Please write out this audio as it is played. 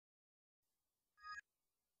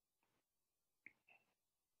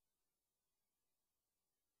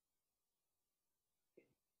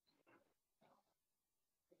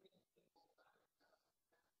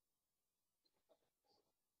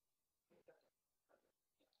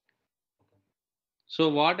So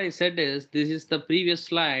what I said is, this is the previous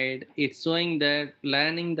slide. It's showing that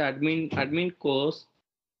learning the admin course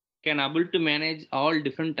can able to manage all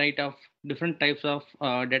different types of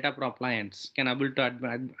data appliance, can able to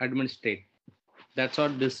administrate. That's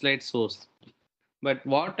what this slide shows. But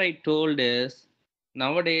what I told is,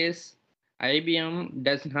 nowadays IBM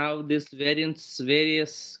doesn't have this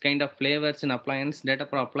various kind of flavors in appliance data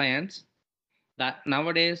for appliance. That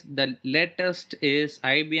nowadays the latest is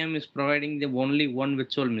IBM is providing the only one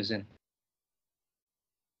virtual machine.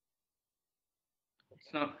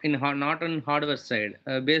 It's not on hardware side.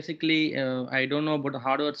 Basically, I don't know about the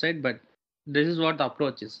hardware side, but this is what the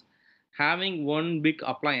approach is. Having one big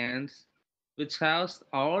appliance which has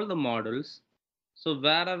all the models. So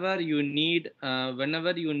wherever you need,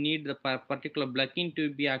 whenever you need the particular plugin to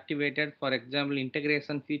be activated, for example,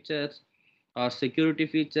 integration features or security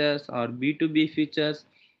features or B2B features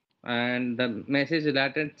and the message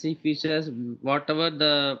latency features, whatever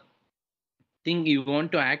the thing you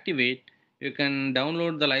want to activate, you can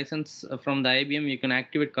download the license from the IBM. You can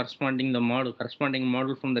activate corresponding model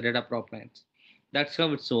from the data pipelines. That's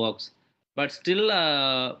how it works. But still,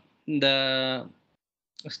 the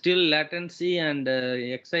still latency and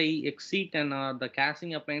XC10 or the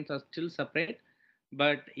caching appliance are still separate.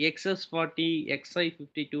 But XS40,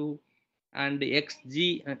 XI52, and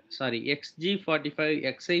XG45,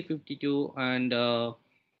 XI52, and the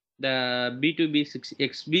B2B6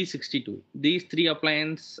 XB62. These three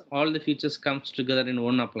appliance, all the features comes together in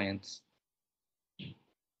one appliance.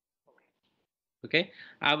 Okay,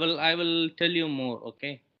 I will tell you more.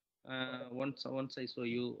 Okay, once I show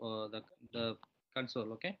you the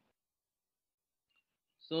console. Okay.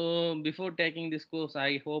 So before taking this course,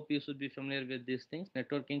 I hope you should be familiar with these things: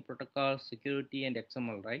 networking protocols, security, and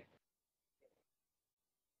XML, right?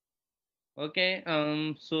 Okay.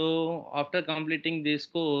 So after completing this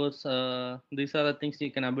course, these are the things you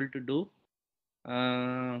can able to do.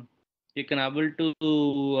 Uh, you can able to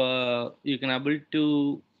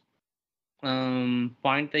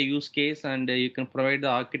point the use case, and you can provide the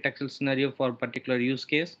architectural scenario for particular use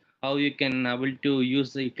case, how you can able to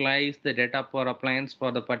utilize the data for appliance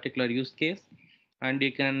for the particular use case, and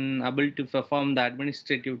you can able to perform the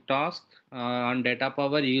administrative task on data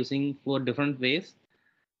power using 4 different ways.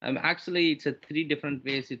 Actually it's a 3 different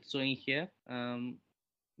ways it's showing here.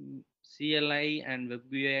 CLI and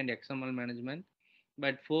WebUI and XML management,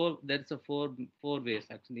 but that's a four ways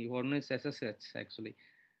actually. One is SSH actually,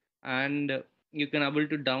 and you can able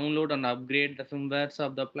to download and upgrade the firmwares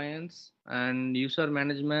of the appliance, and user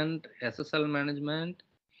management, SSL management,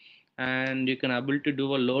 and you can able to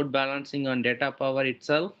do a load balancing on data power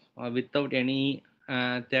itself without any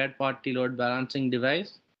third party load balancing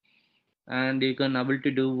device, and you can able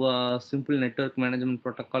to do simple network management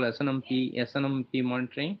protocol SNMP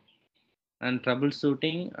monitoring and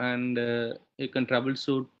troubleshooting, and you can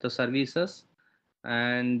troubleshoot the services,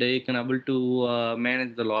 and you can able to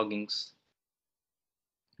manage the loggings.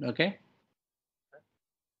 Okay.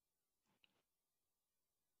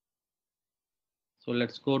 So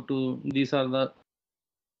let's go to, these are the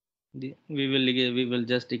we will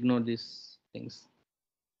just ignore these things.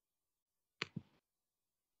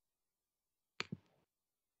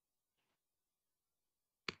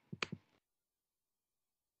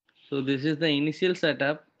 So this is the initial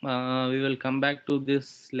setup. We will come back to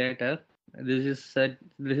this later. This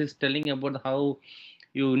is telling about how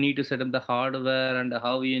you need to set up the hardware and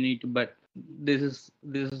how you need to, but this is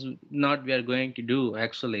not we are going to do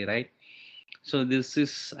actually, right? So this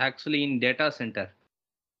is actually in data center.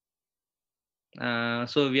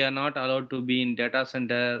 So we are not allowed to be in data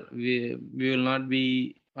center. We will not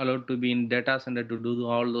be allowed to be in data center to do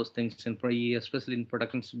all those things especially in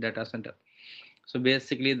production data center. So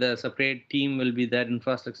basically, the separate team will be that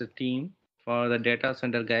infrastructure team for the data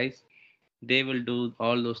center guys. They will do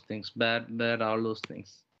all those things, bear all those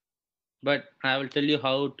things. But I will tell you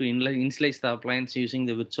how to initialize the appliance using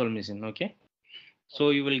the virtual machine. Okay. So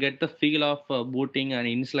you will get the feel of booting and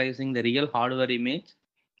initializing the real hardware image,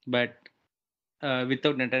 but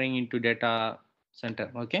without entering into data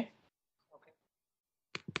center. Okay.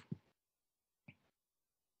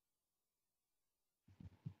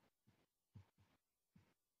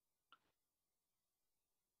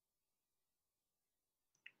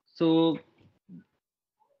 So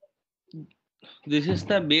this is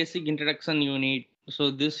the basic introduction you need.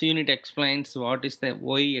 So this unit explains what is the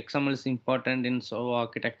why XML is important in SOA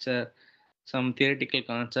architecture, some theoretical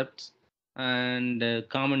concepts, and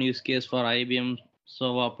common use case for IBM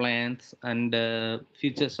SOA appliance, and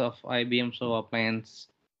features of IBM SOA appliance.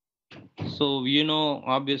 So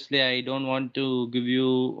obviously I don't want to give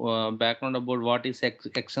you background about what is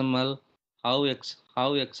XML, how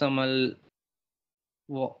XML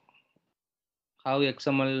wo- how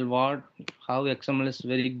XML what how XML is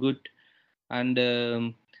very good, and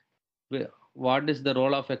what is the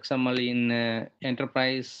role of XML in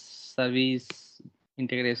enterprise service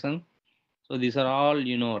integration. So these are all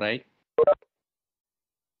right?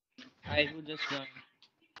 Hi, who just joined?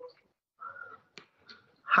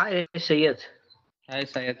 Hi, Sayed. Hi,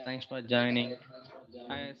 Syed. Thanks for joining.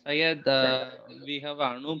 Hi, Syed. We have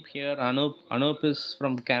Anup here. Anup is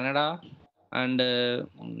from Canada, and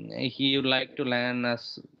he would like to learn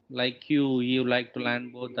as like you. He would like to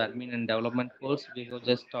learn both the admin and development course. We have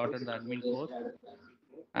just started the admin course.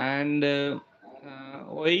 And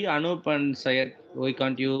why Anup and Syed? Why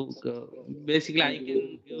can't you? Basically, I can give.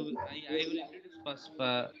 I will introduce first.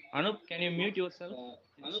 Anup, can you mute yourself?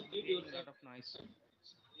 It's creating a lot of noise.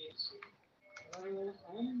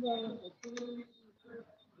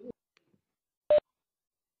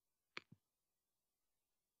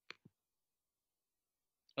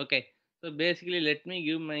 Okay, so basically, let me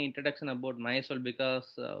give my introduction about myself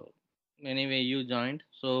because anyway you joined.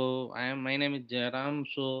 So I am. My name is Jairam.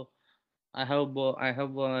 So I have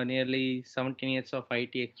nearly 17 years of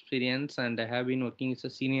IT experience, and I have been working as a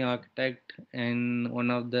senior architect in one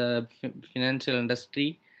of the financial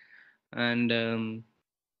industry. And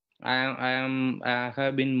I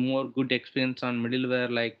have been more good experience on middleware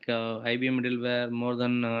like IBM middleware more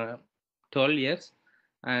than 12 years,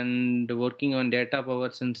 and working on data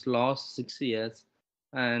power since last 6 years,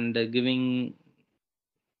 and giving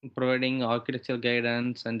providing architecture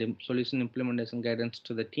guidance and solution implementation guidance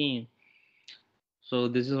to the team. So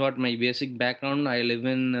this is what my basic background. I live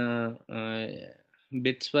in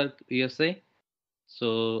Pittsburgh, USA.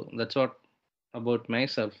 So that's what about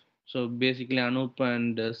myself. So basically, Anup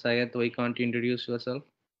and Sayat, why can't you introduce yourself?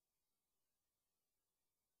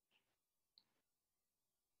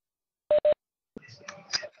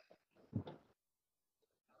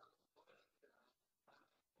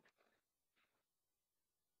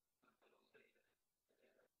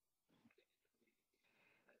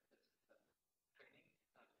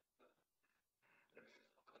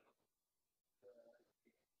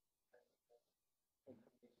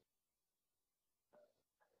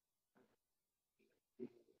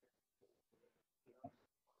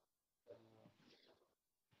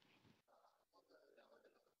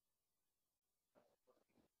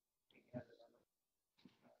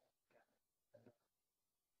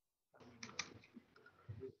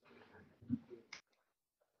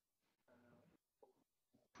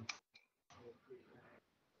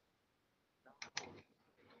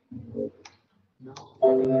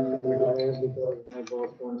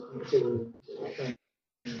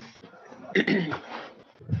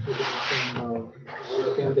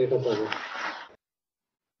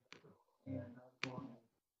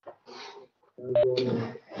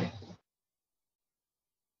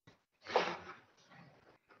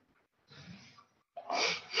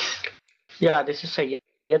 Yeah, this is Sayed,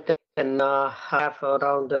 and I have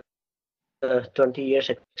around 20 years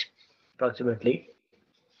approximately.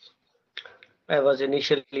 I was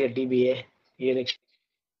initially a DBA, Unix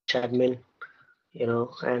admin,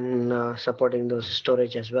 and supporting those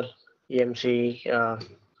storage as well, EMC, uh,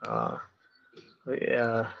 uh,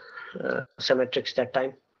 Symmetrics that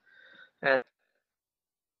time, and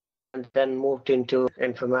then moved into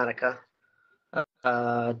Informatica.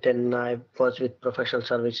 Then I was with professional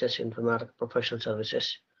services, Informatica professional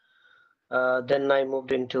services. Then I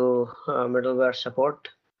moved into middleware support,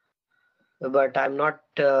 but I'm not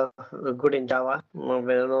good in Java.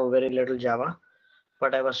 Know very little Java,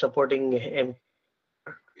 but I was supporting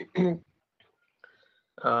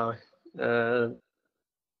uh,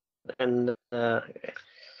 and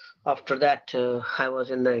after that, I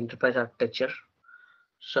was in the enterprise architecture.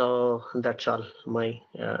 So that's all my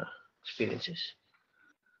experiences.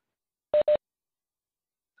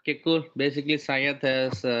 Okay, cool. Basically, Sayat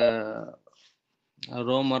has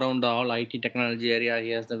roam around all IT technology area. He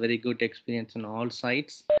has a very good experience on all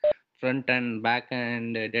sides, front and back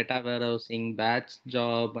end, data warehousing, batch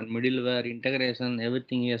job, and middleware integration.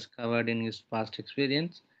 Everything he has covered in his past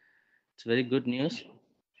experience. It's very good news.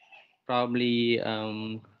 Probably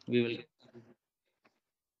we will.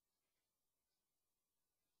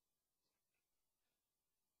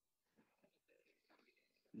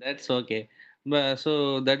 That's okay. But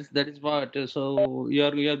so that is what. So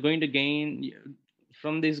you're going to gain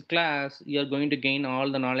from this class. You're going to gain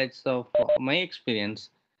all the knowledge of my experience.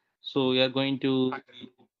 So you're going to,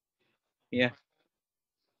 yeah,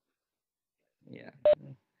 yeah.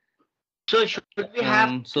 So should we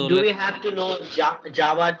have So do we let have to know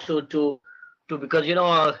Java to because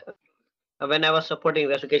when I was supporting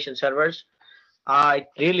web application servers, I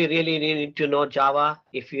really need to know Java.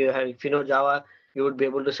 If you know Java, you would be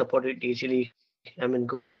able to support it easily. I mean,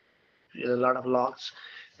 a lot of logs,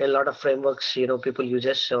 a lot of frameworks, people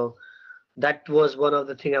uses. So that was one of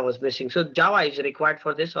the thing I was missing. So Java is required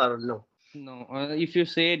for this or no? No, if you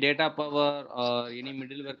say data power or any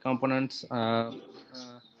middleware components,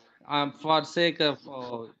 for sake of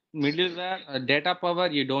middleware, data power,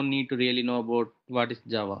 you don't need to really know about what is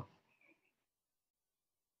Java.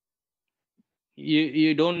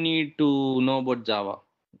 You don't need to know about Java.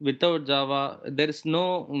 Without Java, there is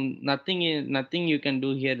nothing you can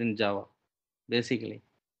do here in Java, basically,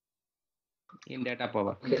 in data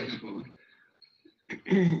power. Okay.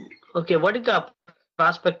 Okay. What is the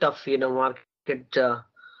prospect of market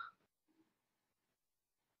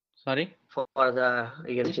Sorry. for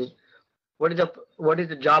what is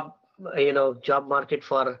the job job market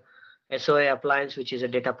for SOA appliance, which is a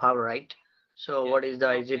data power, right? So Yeah, what is the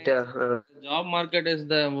data is it appliance. The job market is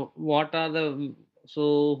the what are the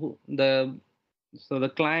so the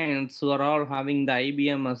clients who are all having the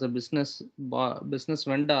IBM as a business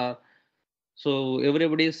vendor. So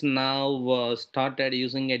everybody is now started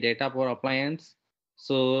using a data power appliance.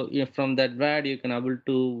 So from that word you can able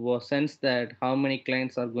to sense that how many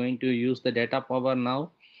clients are going to use the data power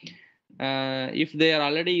now. If they are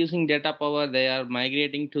already using data power, they are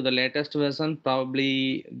migrating to the latest version.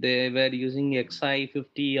 Probably they were using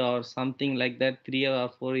XI50 or something like that, 3 or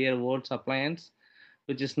 4 year old appliance,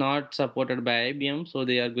 which is not supported by IBM. So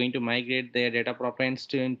they are going to migrate their data appliance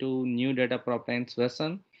into new data appliance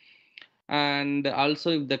version. And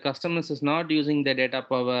also, if the customers is not using the data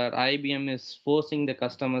power, IBM is forcing the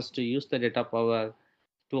customers to use the data power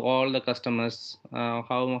to all the customers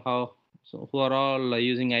how so who are all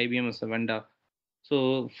using IBM as a vendor.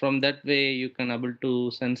 So from that way, you can able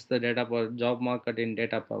to sense the data power job market in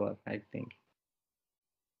data power, I think.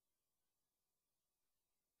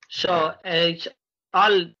 so it's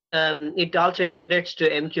all it also integrates to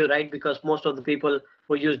MQ, right? Because most of the people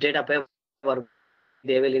who use data power basically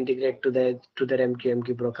they will integrate to their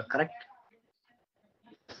MQ broker, correct?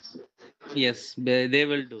 Yes, they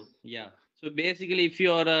will do. Yeah. So basically, if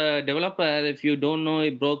you are a developer, if you don't know a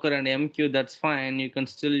broker and MQ, that's fine. You can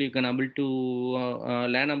able to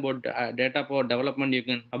learn about data power development. You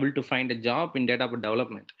can able to find a job in data power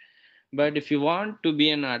development. But if you want to be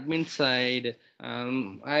an admin side,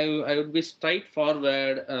 I would be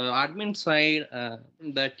straightforward. Admin side,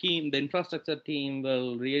 the infrastructure team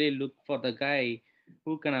will really look for the guy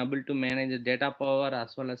who can able to manage the data power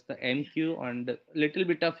as well as the MQ and little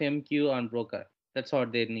bit of MQ on broker. That's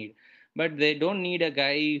what they need. But they don't need a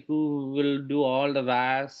guy who will do all the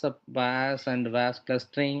VAS and VAS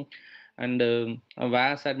clustering and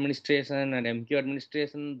VAS administration and MQ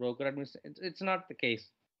administration, broker administration. It's not the case.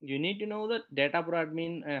 You need to know that data pro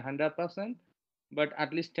admin 100%, but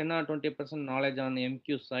at least 10 or 20% knowledge on the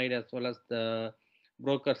MQ side as well as the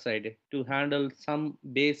broker side to handle some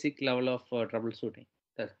basic level of troubleshooting.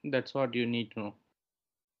 That's what you need to know.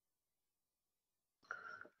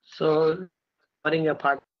 So are you covering a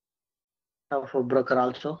part of a broker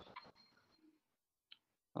also?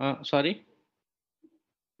 Sorry.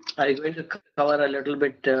 Are you going to cover a little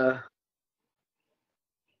bit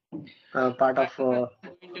part of I'm not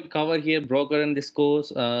going to cover here broker in this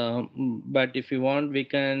course, but if you want, we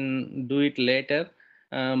can do it later.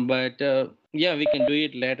 But yeah, we can do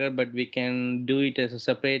it later, but we can do it as a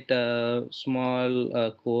separate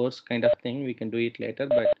small course kind of thing. We can do it later,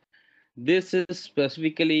 but this is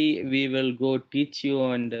specifically we will go teach you,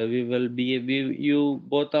 and we will be you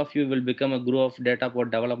both of you will become a group of data for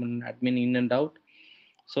development admin in and out.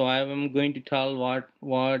 So I am going to tell what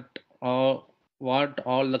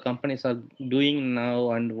all the companies are doing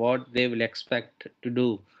now and what they will expect to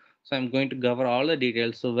do. So I'm going to cover all the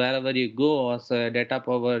details. So wherever you go as a data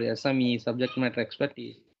power SME subject matter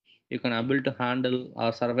expertise, you can able to handle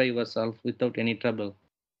or survive yourself without any trouble.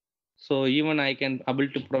 So even I can able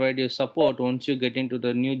to provide you support once you get into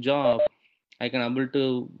the new job. I can able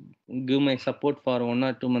to give my support for 1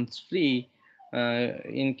 or 2 months free.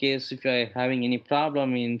 In case if you are having any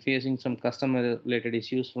problem in facing some customer related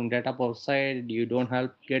issues from data power side, you don't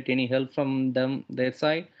get any help from them their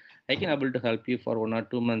side. I can able to help you for 1 or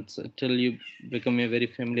 2 months till you become a very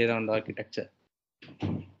familiar on the architecture.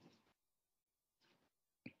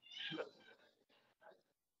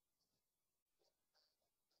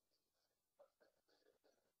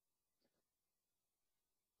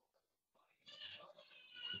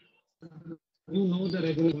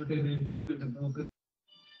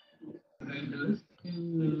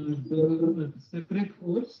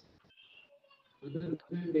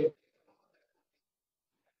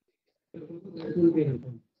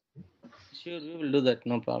 Sure, we will do that.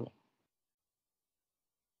 No problem.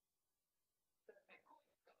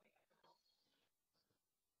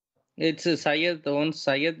 It's Syed. Once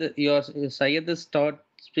Syed start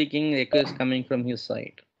speaking, echo is coming from his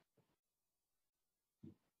side.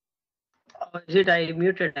 Is it I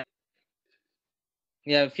muted?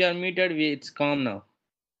 Yeah, if you are muted, it's calm now.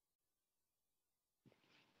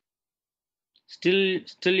 Still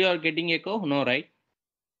you are getting echo? No, right?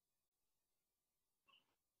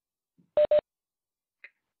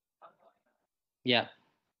 Yeah,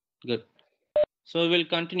 good. So we'll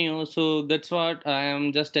continue. So that's what I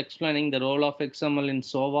am just explaining the role of XML in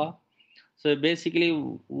SOVA. So basically,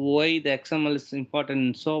 why the XML is important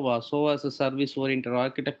in SOVA. SOVA is a service-oriented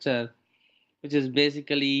architecture, which is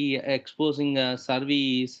basically exposing a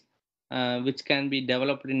service which can be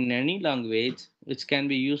developed in any language, which can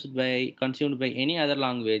be used by consumed by any other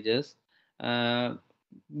languages. Uh,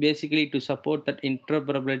 Basically, to support that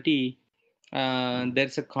interoperability,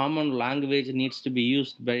 there's a common language needs to be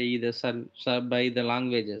used by by the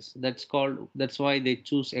languages. That's why they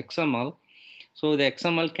choose XML. So the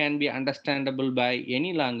XML can be understandable by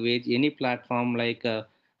any language, any platform like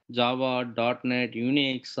Java, .NET,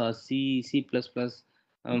 Unix, or C, C++.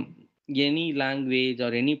 Any language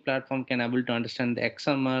or any platform can able to understand the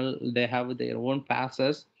XML. They have their own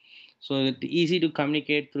passes, so it's easy to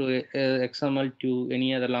communicate through XML to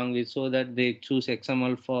any other language. So that they choose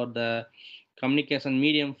XML for the communication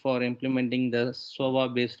medium for implementing the SOVA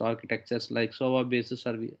based architectures like SOVA based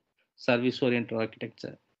service oriented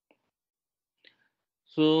architecture.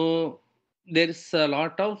 So there is a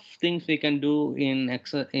lot of things we can do in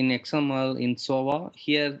in XML in SOVA.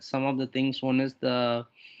 Here, some of the things. One is the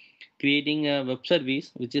creating a web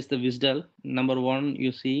service, which is the WSDL. Number one,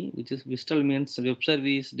 you see, which is WSDL means web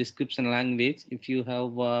service description language. If you have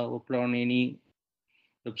worked on any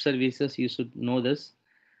web services, you should know this.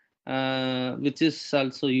 Which is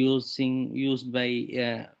also used by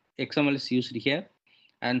XML is used here.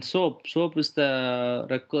 And SOAP is the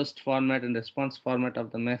request format and response format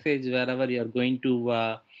of the message wherever you are going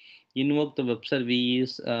to invoke the web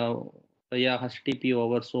service via HTTP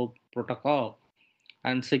over SOAP protocol.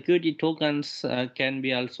 And security tokens can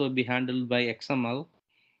be also be handled by XML.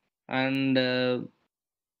 And the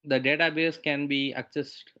database can be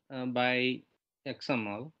accessed by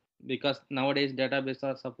XML, because nowadays database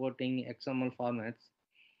are supporting XML formats.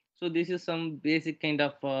 So this is some basic kind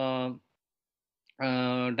of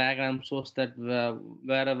diagram shows that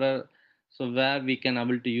wherever, so where we can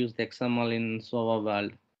able to use the XML in SOA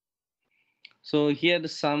world. So here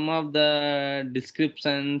some of the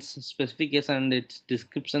descriptions, specification, its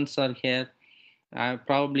descriptions are here.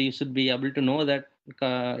 Probably you should be able to know that,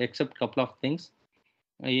 except couple of things.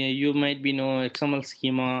 You might be know XML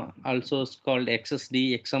schema, also it's called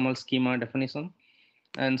XSD, XML schema definition.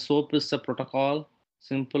 And SOAP is a protocol,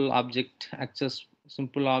 simple object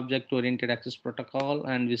oriented access protocol.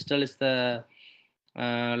 And WSDL is the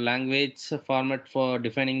language format for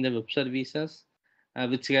defining the web services,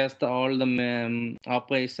 which has all the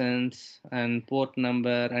operations and port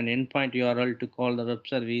number and endpoint URL to call the web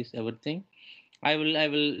service, everything.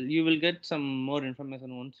 You will get some more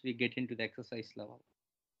information once we get into the exercise level.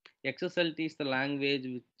 XSLT is the language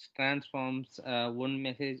which transforms one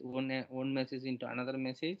message into another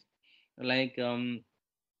message, like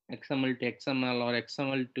XML to XML or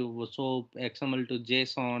XML to SOAP, XML to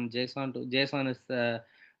JSON. JSON is the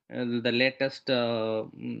latest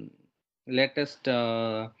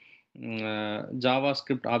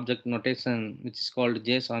JavaScript object notation, which is called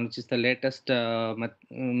JSON, which is the latest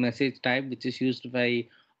message type, which is used by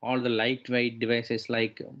all the lightweight devices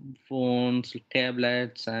like phones,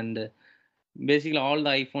 tablets, and basically all the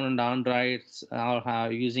iPhone and Androids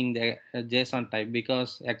are using the JSON type,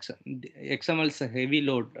 because XML is a heavy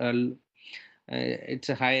load. It's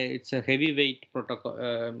a heavyweight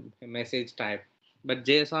protocol message type, but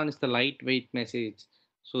JSON is the lightweight message.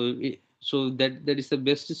 So that is the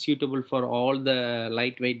best suitable for all the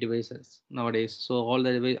lightweight devices nowadays. So all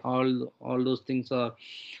those things are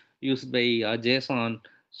used by JSON.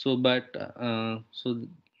 So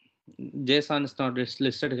JSON is not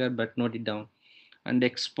listed here, but note it down. And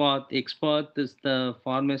export is the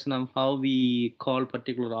formation of how we call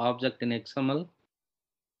particular object in XML.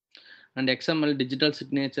 And XML digital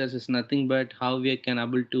signatures is nothing but how we can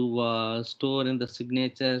able to store in the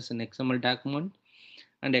signatures in XML document.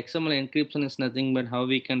 And XML encryption is nothing but how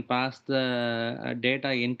we can pass the data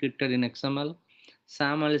encrypted in XML.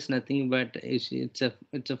 SAML is nothing but it's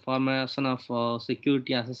a formation of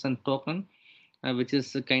security assistant token, which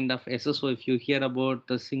is a kind of SSO. If you hear about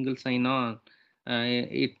the single sign-on,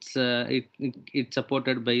 it's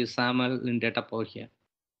supported by SAML in DataPower here.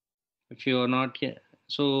 If you are not here,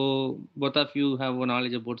 so both of you have a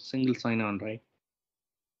knowledge about single sign-on, right?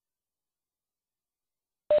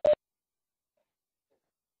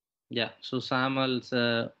 Yeah. So SAML,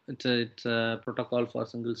 it's a protocol for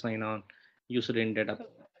single sign-on used in data.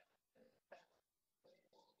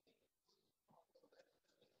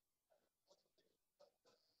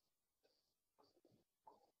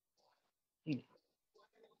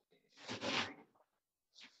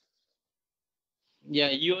 Yeah,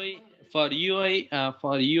 UI for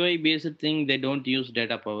UI based thing they don't use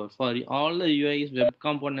data power. For all the UIs, web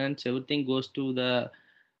components, everything goes to the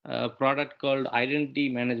product called Identity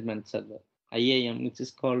Management Server (IAM), which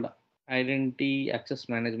is called Identity Access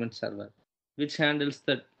Management Server, which handles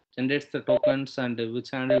the generates the tokens and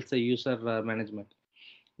which handles the user management.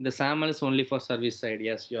 The SAML is only for service side.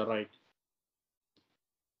 Yes, you're right.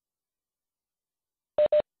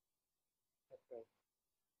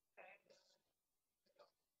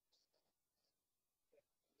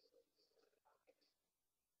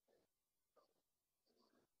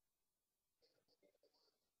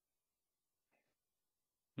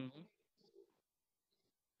 Mhm.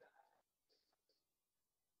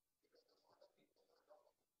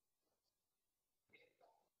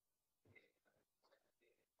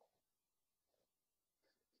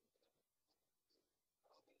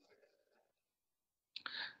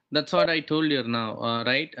 That's what I told you now,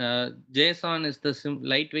 right? JSON is the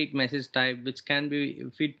lightweight message type which can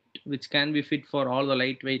be fit for all the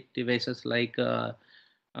lightweight devices like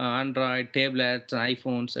Android, tablets,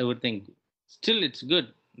 iPhones, everything. Still, it's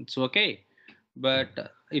good. It's okay.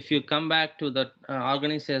 But if you come back to the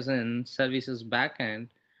organization services backend,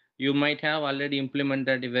 you might have already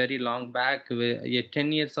implemented a very long back,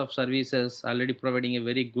 10 years of services already providing a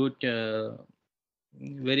very good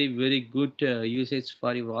usage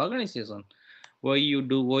for your organization. Why do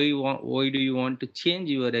you want to change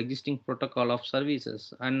your existing protocol of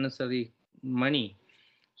services unnecessary money?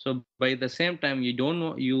 So by the same time you don't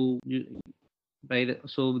know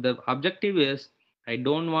so the objective is I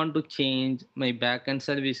don't want to change my backend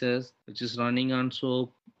services which is running on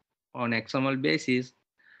SOAP on XML basis.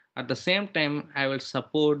 At the same time, I will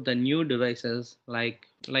support the new devices like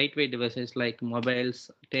lightweight devices like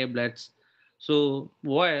mobiles, tablets. So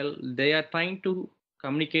while they are trying to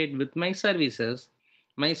communicate with my services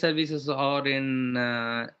are in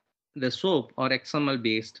the SOAP or XML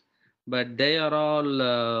based, but they are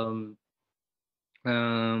all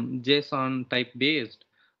JSON type based.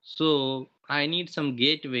 So I need some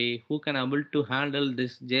gateway who can able to handle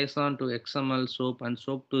this JSON to XML SOAP and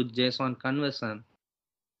SOAP to JSON conversion.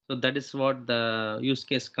 So that is what the use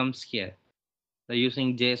case comes here. The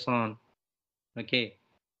using JSON. Okay.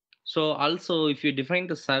 So also if you define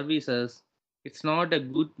the services, it's not a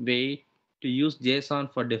good way to use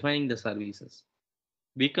JSON for defining the services.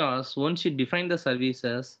 Because once you define the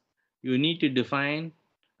services, you need to define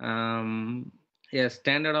um, a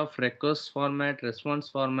standard of request format, response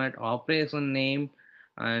format, operation name,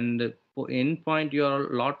 and for endpoint. Your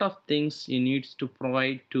lot of things you need to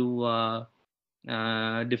provide to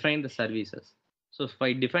define the services. So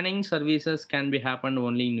by defining services can be happened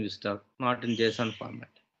only in Vista, not in JSON format.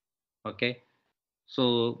 Okay.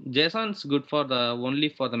 So JSON is good for the only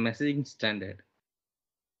for the messaging standard.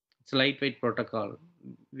 It's a lightweight protocol.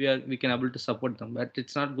 We can able to support them, but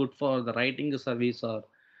it's not good for the writing the service or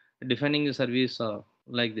defining the service or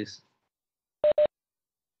like this.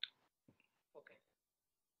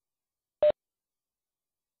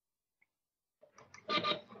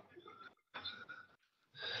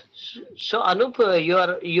 So Anup,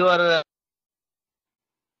 your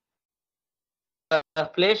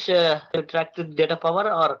place interact with data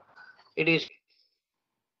power, or it is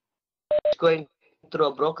going through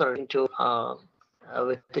a broker into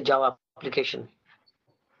with the Java application.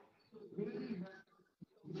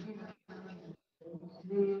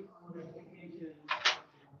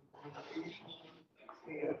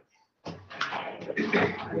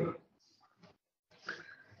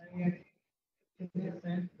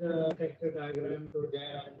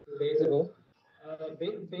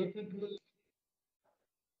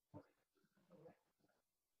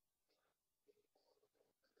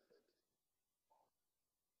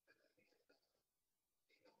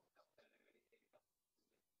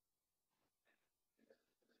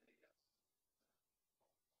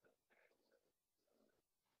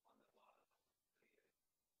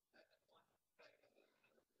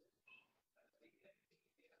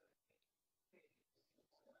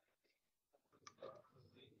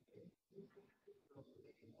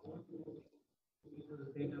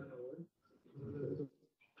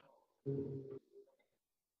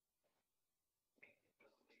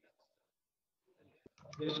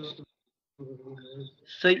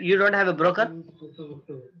 So you don't have a broker?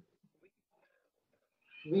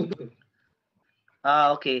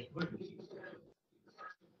 Ah, okay.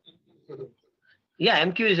 Yeah,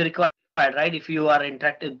 MQ is required, right? If you are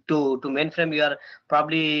interacted to mainframe, you are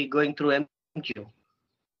probably going through MQ.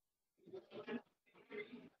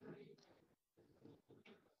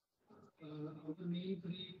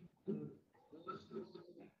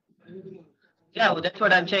 Yeah, well, that's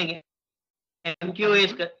what I'm saying. MQ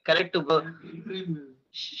is correct to go.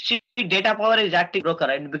 See, DataPower is acting broker,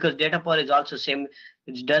 right? Because DataPower is also same.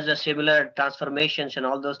 It does the similar transformations and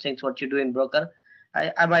all those things. What you do in broker,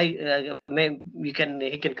 you can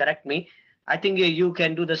he can correct me. I think you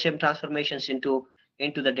can do the same transformations into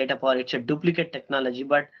the DataPower. It's a duplicate technology,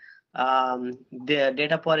 but the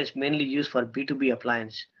DataPower is mainly used for B2B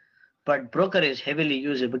appliance. But broker is heavily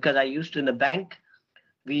used because I used to in the bank.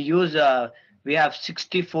 We use we have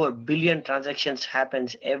 64 billion transactions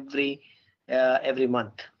happens every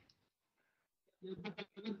month.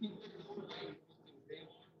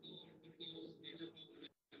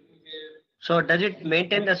 So does it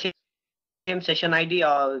maintain the same session ID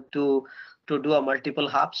or to do a multiple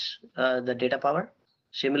hops, the data power,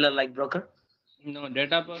 similar like broker? No,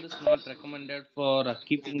 DataPower is not recommended for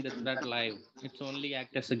keeping the thread live. It's only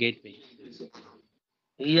act as a gateway.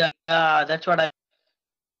 Yeah, that's what I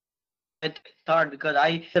thought because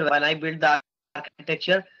I when I built the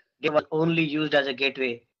architecture, data was only used as a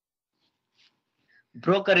gateway.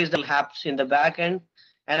 Broker is the multiple apps in the back end,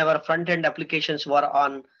 and our front end applications were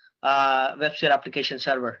on web server application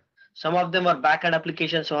server. Some of them were back end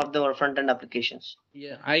applications, some of them were front end applications.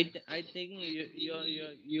 Yeah, I think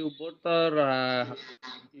you both are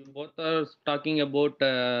talking about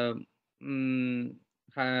mm,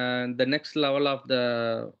 the next level of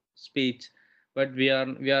the speech, but we are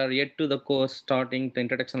yet to the course starting the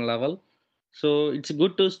introduction level. So it's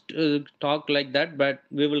good to talk like that, but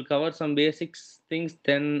we will cover some basics things.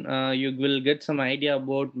 Then you will get some idea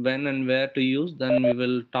about when and where to use. Then we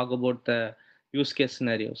will talk about the use case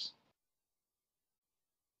scenarios.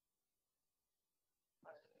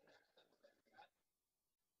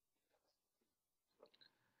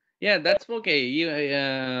 Yeah, that's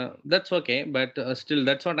okay. That's okay, but still,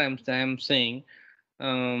 that's what I'm saying.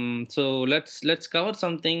 So let's cover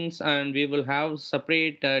some things, and we will have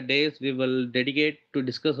separate days. We will dedicate to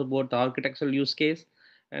discuss about the architectural use case.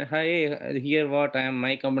 Hi, here what I am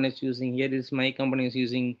my company is using. Here is my company is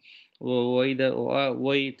using. Why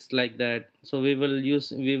it's like that. So we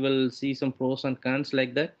will see some pros and cons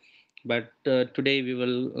like that. But today we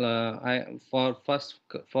will for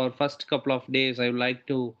first couple of days I would like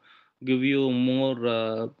to give you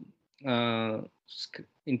more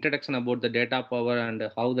introduction about the data power and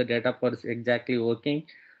how the data power is exactly working.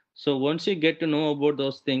 So once you get to know about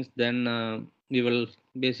those things, then we will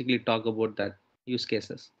basically talk about that use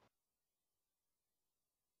cases.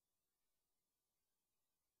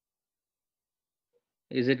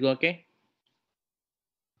 Is it okay?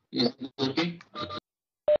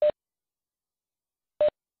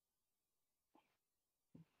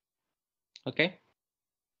 Okay.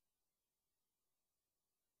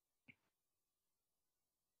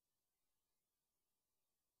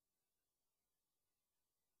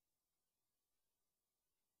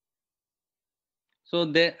 So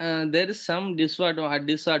there is some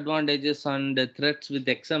disadvantages and the threats with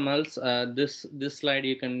XMLs. This slide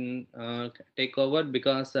you can take over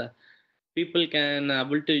because people can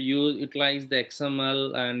able to utilize the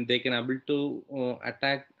XML and they can able to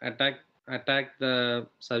attack the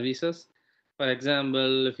services. For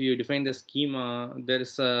example, if you define the schema,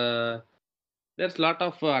 there's a lot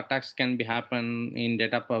of attacks can be happen in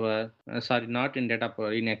data power. Sorry, not in data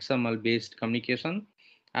power, in XML based communication.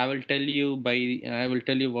 I will tell you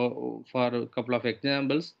for a couple of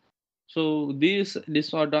examples. So these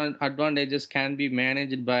disadvantages can be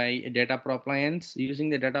managed by data appliance. Using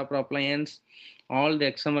the data appliance, all the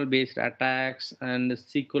XML based attacks and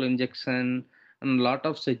SQL injection and a lot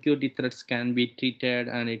of security threats can be treated,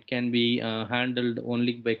 and it can be handled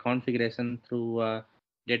only by configuration through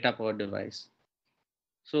data power device.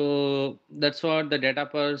 So that's what the data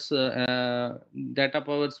powers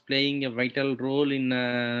playing a vital role in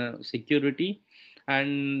security,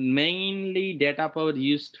 and mainly data power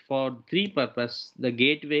used for three purpose: the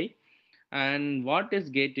gateway. And what is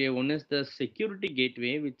gateway? One is the security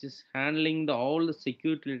gateway, which is handling all the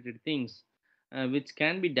security related things, which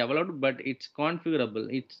can be developed, but it's configurable.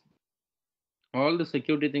 It's all the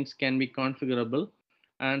security things can be configurable.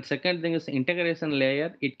 And second thing is integration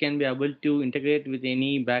layer. It can be able to integrate with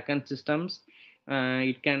any backend systems.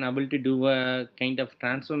 It can able to do a kind of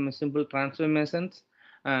transform simple transformations,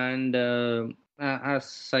 and as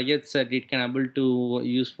Sayed said, it can able to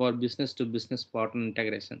use for business to business partner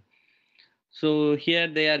integration. So here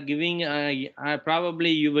they are giving, probably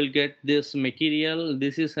you will get this material.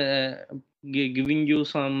 This is giving you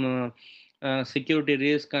some security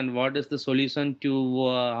risk and what is the solution to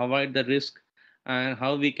avoid the risk, and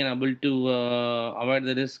how we can able to avoid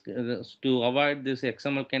the risk, to avoid this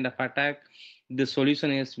XML kind of attack. The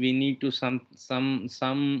solution is we need to some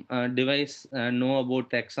device know about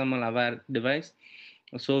the XML aware device,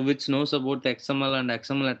 so which knows about the XML and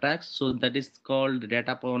XML attacks. So that is called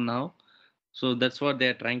data power now. So that's what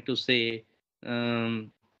they're trying to say.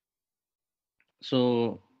 um,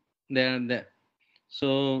 so they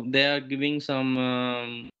so they are giving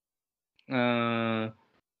some uh, uh,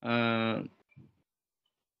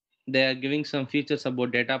 they are giving some features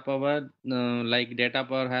about data power, like data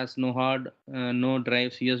power has no hard, no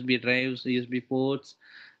drives, USB drives, USB ports,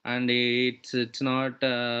 and it's not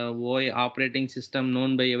OI operating system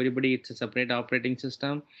known by everybody. It's a separate operating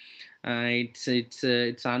system. It's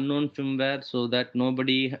unknown firmware, so that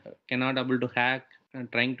nobody cannot able to hack,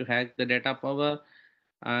 trying to hack the data power.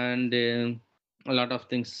 And a lot of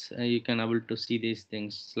things, you can able to see these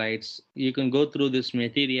things slides. You can go through this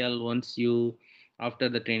material once you, after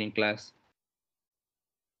the training class.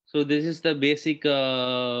 So this is the basic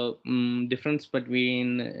difference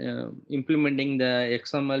between implementing the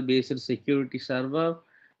XML based security server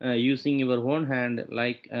using your own hand,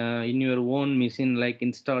 like in your own machine, like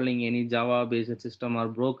installing any Java based system or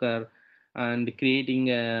broker, and creating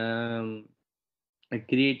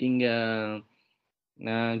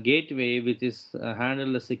gateway which is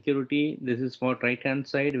handle the security. This is for right hand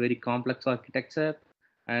side, very complex architecture,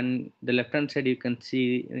 and the left hand side you can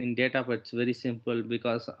see in data, but it's very simple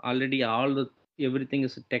because already all the everything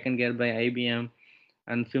is taken care by IBM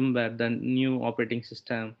and firmware, the new operating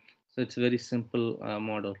system. So it's very simple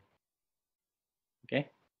model. Okay.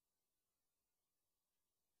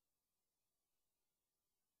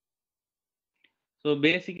 So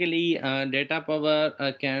basically, data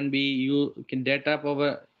power can be used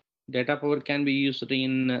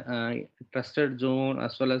in trusted zone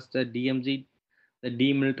as well as the DMZ, the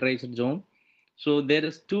demilitarized zone. So there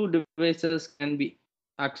is two devices can be,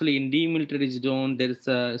 actually in demilitarized zone there is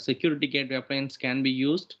a security gateway appliance can be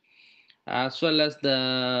used, as well as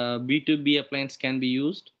the B2B appliance can be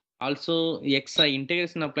used. Also, XI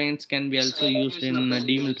integration appliance can be also used in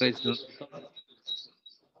demilitarized zone.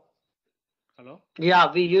 Hello.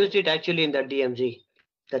 Yeah, we used it actually in the DMZ.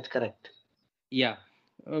 That's correct. Yeah,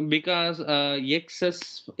 because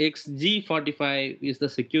XG45 is the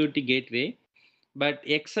security gateway, but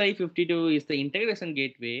XI52 is the integration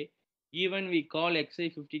gateway. Even we call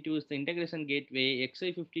XI52 is the integration gateway.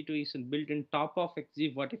 XI52 is built in top of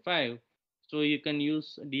XG45, so you can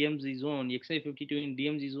use DMZ zone, XI52 in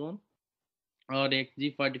DMZ zone, or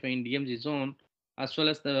XG45 in DMZ zone, as well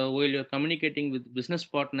as the while you're communicating with business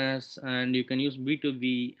partners, and you can use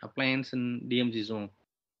B2B appliance in DMZ zone.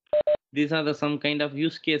 These are the some kind of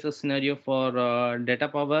use cases scenario for data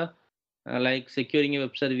power, like securing a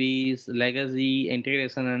web service, legacy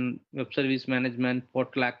integration, and web service management,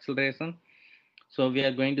 portal acceleration. So we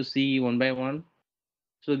are going to see one by one.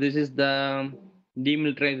 So this is the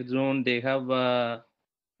demilitarized zone. They have a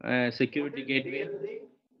security gateway.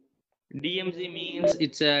 DMZ means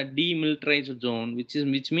it's a demilitarized zone, which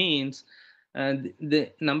means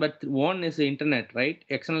the one is the internet, right?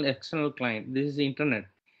 External client. This is the internet.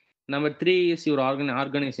 Number three is your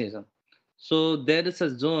organization. So there is a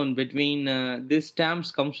zone between these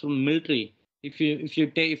terms comes from military. If you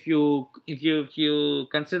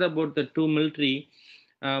consider about the two military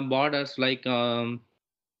borders, like for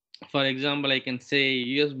example, I can say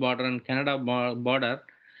US border and Canada border.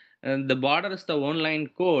 And the border is the one line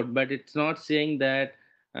code, but it's not saying that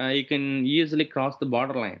you can easily cross the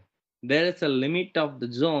borderline. There is a limit of the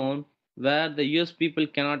zone where the US people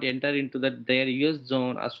cannot enter into their US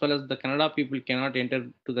zone, as well as the Canada people cannot enter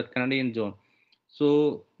to the Canadian zone.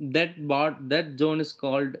 So that zone is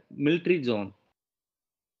called military zone,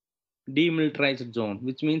 demilitarized zone,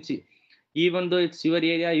 which means even though it's your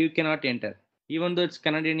area, you cannot enter. Even though it's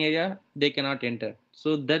Canadian area, they cannot enter.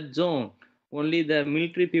 So that zone, only the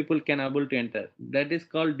military people can able to enter. That is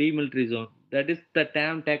called demilitarized zone. That is the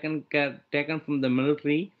term taken from the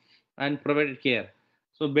military and provided care.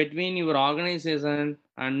 So between your organization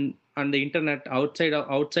and the internet outside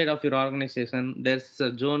of your organization, there's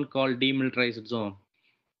a zone called demilitarized zone,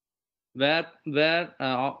 where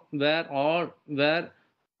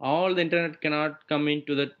all the internet cannot come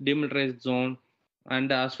into the demilitarized zone,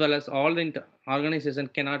 and as well as all the organization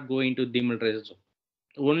cannot go into demilitarized zone.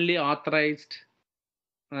 Only authorized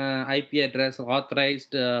IP address,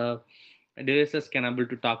 authorized devices can able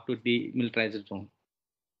to talk to the militarized zone.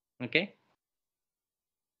 Okay,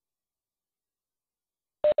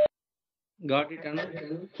 got it,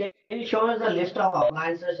 Anu? Can you show us the list of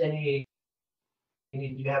appliances? Do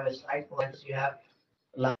you have a slide for appliances you have?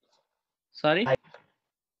 Sorry.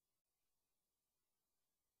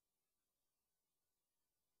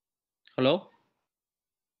 Hello.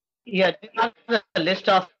 Yeah, do you have the list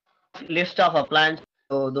of appliances?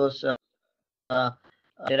 So those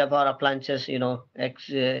DataPower appliances,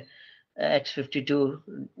 X52,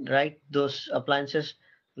 right? Those appliances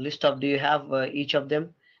list of. Do you have each of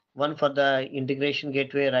them? One for the integration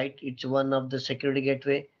gateway, right? It's one of the security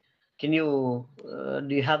gateway. Can you do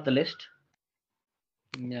you have the list?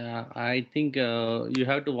 Yeah, I think you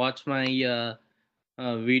have to watch my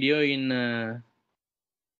video in.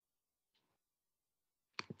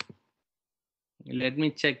 Let me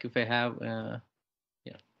check if I have.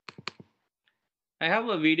 Yeah, I have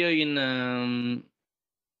a video in my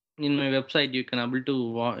website. You can able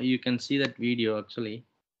to you can see that video actually.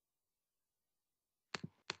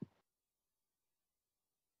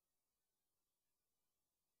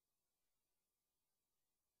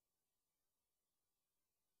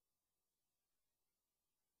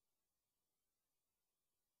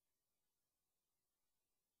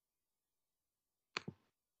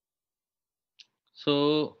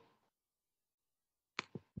 So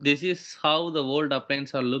this is how the old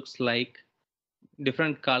appliance are looks like,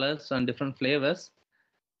 different colors and different flavors,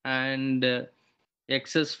 and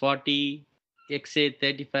XS40,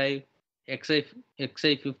 XA35, XI,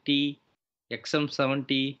 XI50,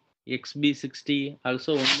 XM70, XB60,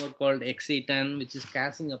 also one more called XA10, which is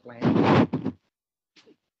casing appliance,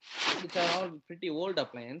 which are all pretty old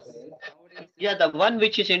appliance. Yeah, the one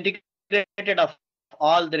which is integrated of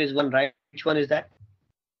all, there is one, right? Which one is that?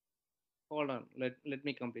 Hold on, let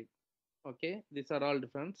me complete. Okay, these are all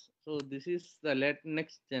different. So this is the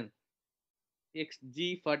next gen,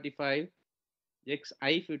 XG45,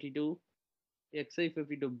 XI52,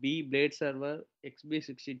 XI52B blade server,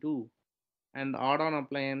 XB62, and add-on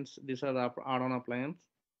appliance. These are the add-on appliance.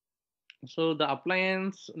 So the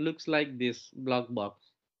appliance looks like this block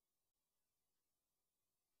box.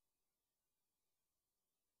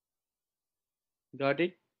 Got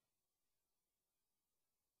it?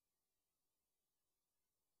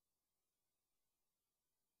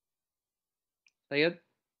 Sayed?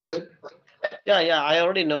 Yeah. I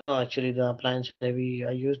already know actually the appliance. I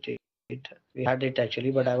used it. We had it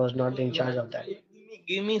actually, but I was not in charge of that.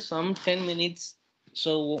 Give me some 10 minutes.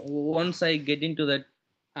 So once I get into that,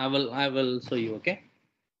 I will show you. Okay.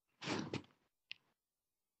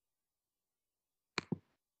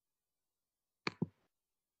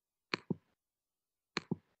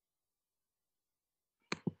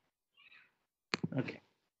 Okay.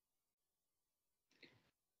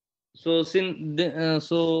 So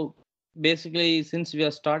so basically, since we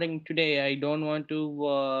are starting today, I don't want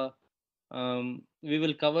to. We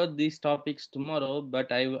will cover these topics tomorrow,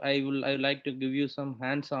 but I would like to give you some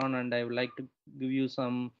hands-on, and I would like to give you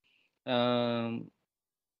some um,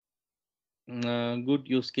 good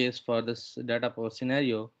use case for this data power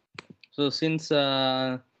scenario. So since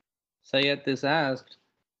Sayat is asked,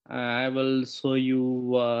 I will show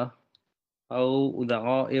you how the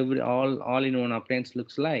all in one appliance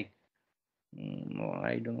looks like. No,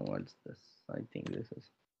 I don't know what's this. I think this is.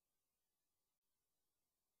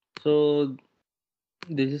 So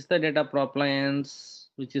this is the data appliance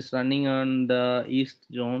which is running on the east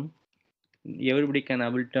zone. Everybody can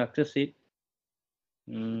able to access it.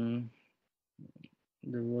 Mm,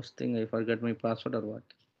 the worst thing, I forgot my password or what.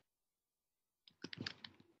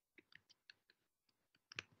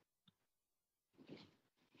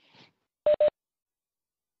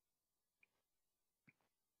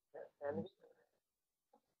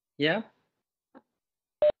 Yeah.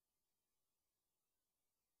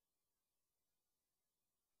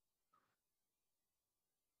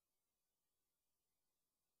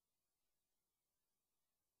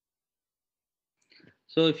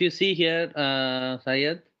 So if you see here,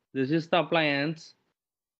 Sayed, this is the appliance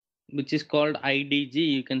which is called IDG.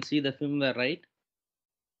 You can see the firmware, right?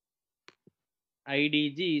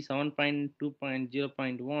 IDG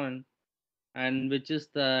 7.2.0.1, and which is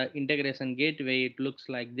the integration gateway. It looks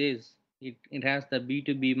like this. It has the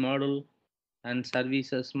B2B model and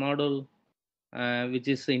services model, which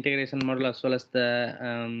is the integration model as well as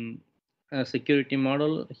the security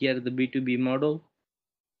model. Here the B2B model.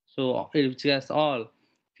 So it has all.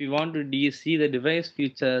 If you want to see the device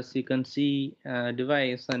features, you can see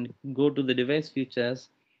device and go to the device features,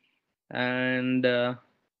 and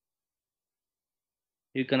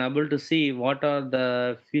You can able to see what are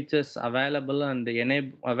the features available and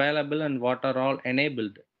available and what are all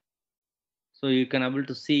enabled. So you can able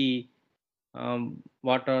to see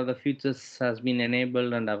what are the features has been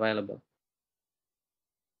enabled and available.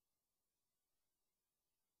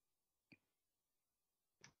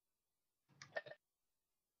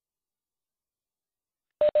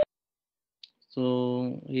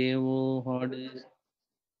 So AO hard is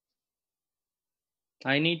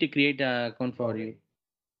I need to create a account for you.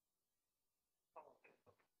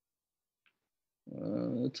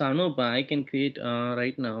 It's Anup. I can create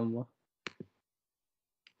right now.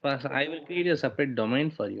 First, I will create a separate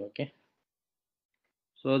domain for you, okay?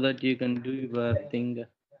 So that you can do your thing.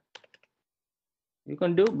 You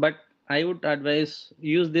can do, but I would advise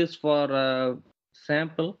use this for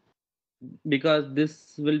sample because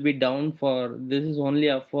this will be down for this is only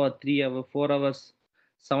for 3 hour 4 hours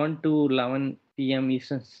 7 to 11 p.m.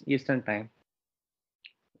 Eastern time,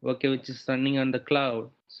 okay, which is running on the cloud,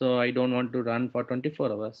 so I don't want to run for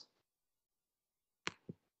 24 hours.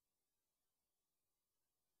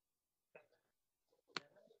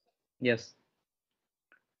 Yes,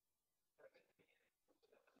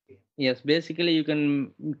 yes, basically you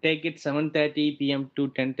can take it 7:30 p.m. to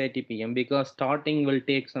 10:30 p.m. because starting will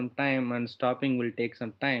take some time and stopping will take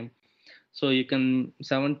some time, so you can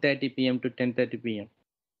 7:30 p.m. to 10:30 p.m.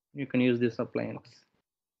 you can use this appliance.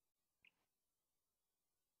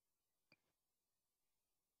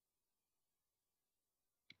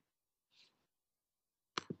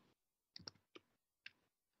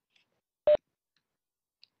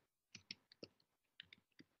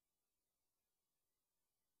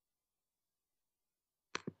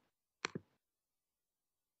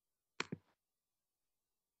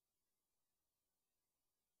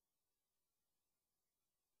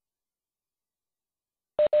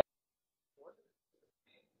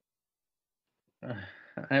 Uh,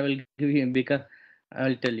 I will give you because I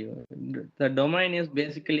will tell you. The domain is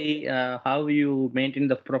basically how you maintain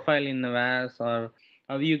the profile in the VAS or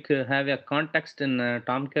how you have a context in a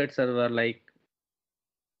Tomcat server. Like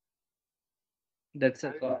that's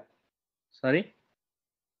a sorry.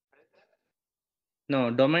 No,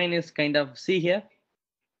 domain is kind of see here.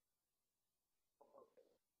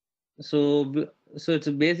 So so it's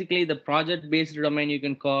basically the project based domain you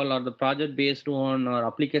can call or the project based one or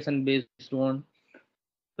application based one.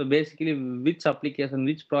 So basically, which application,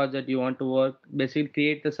 which project you want to work, basically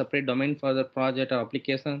create a separate domain for the project or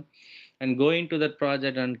application, and go into that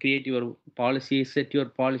project and create your policies, set your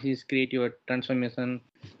policies, create your transformation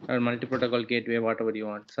or multi-protocol gateway, whatever you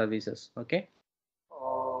want, services. Okay.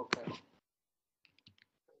 Okay.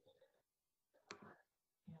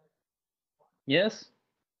 Yes.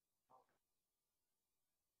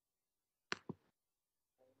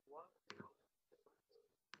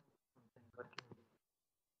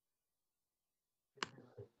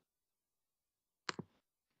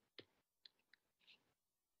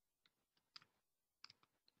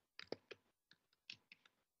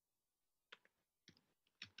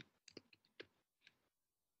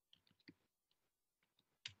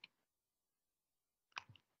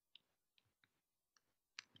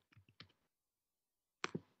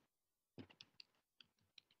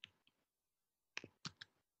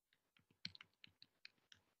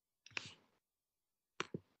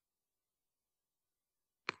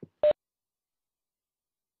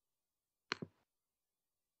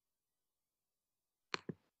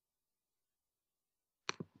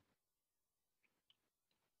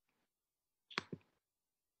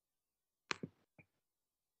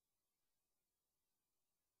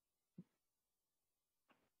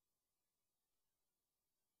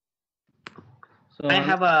 So I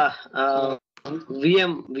have a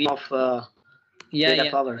VM of yeah, data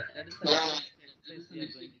yeah, power. that is the next exercise we are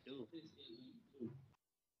going to do.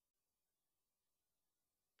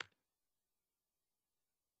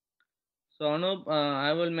 So Anup,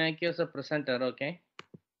 I will make you as a presenter. Okay,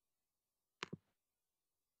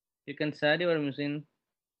 you can share your machine.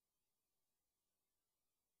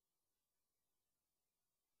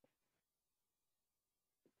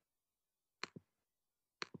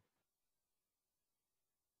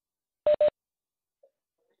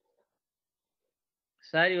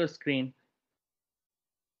 Share your screen.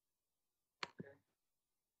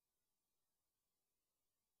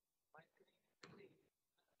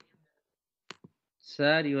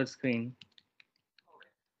 Share your screen.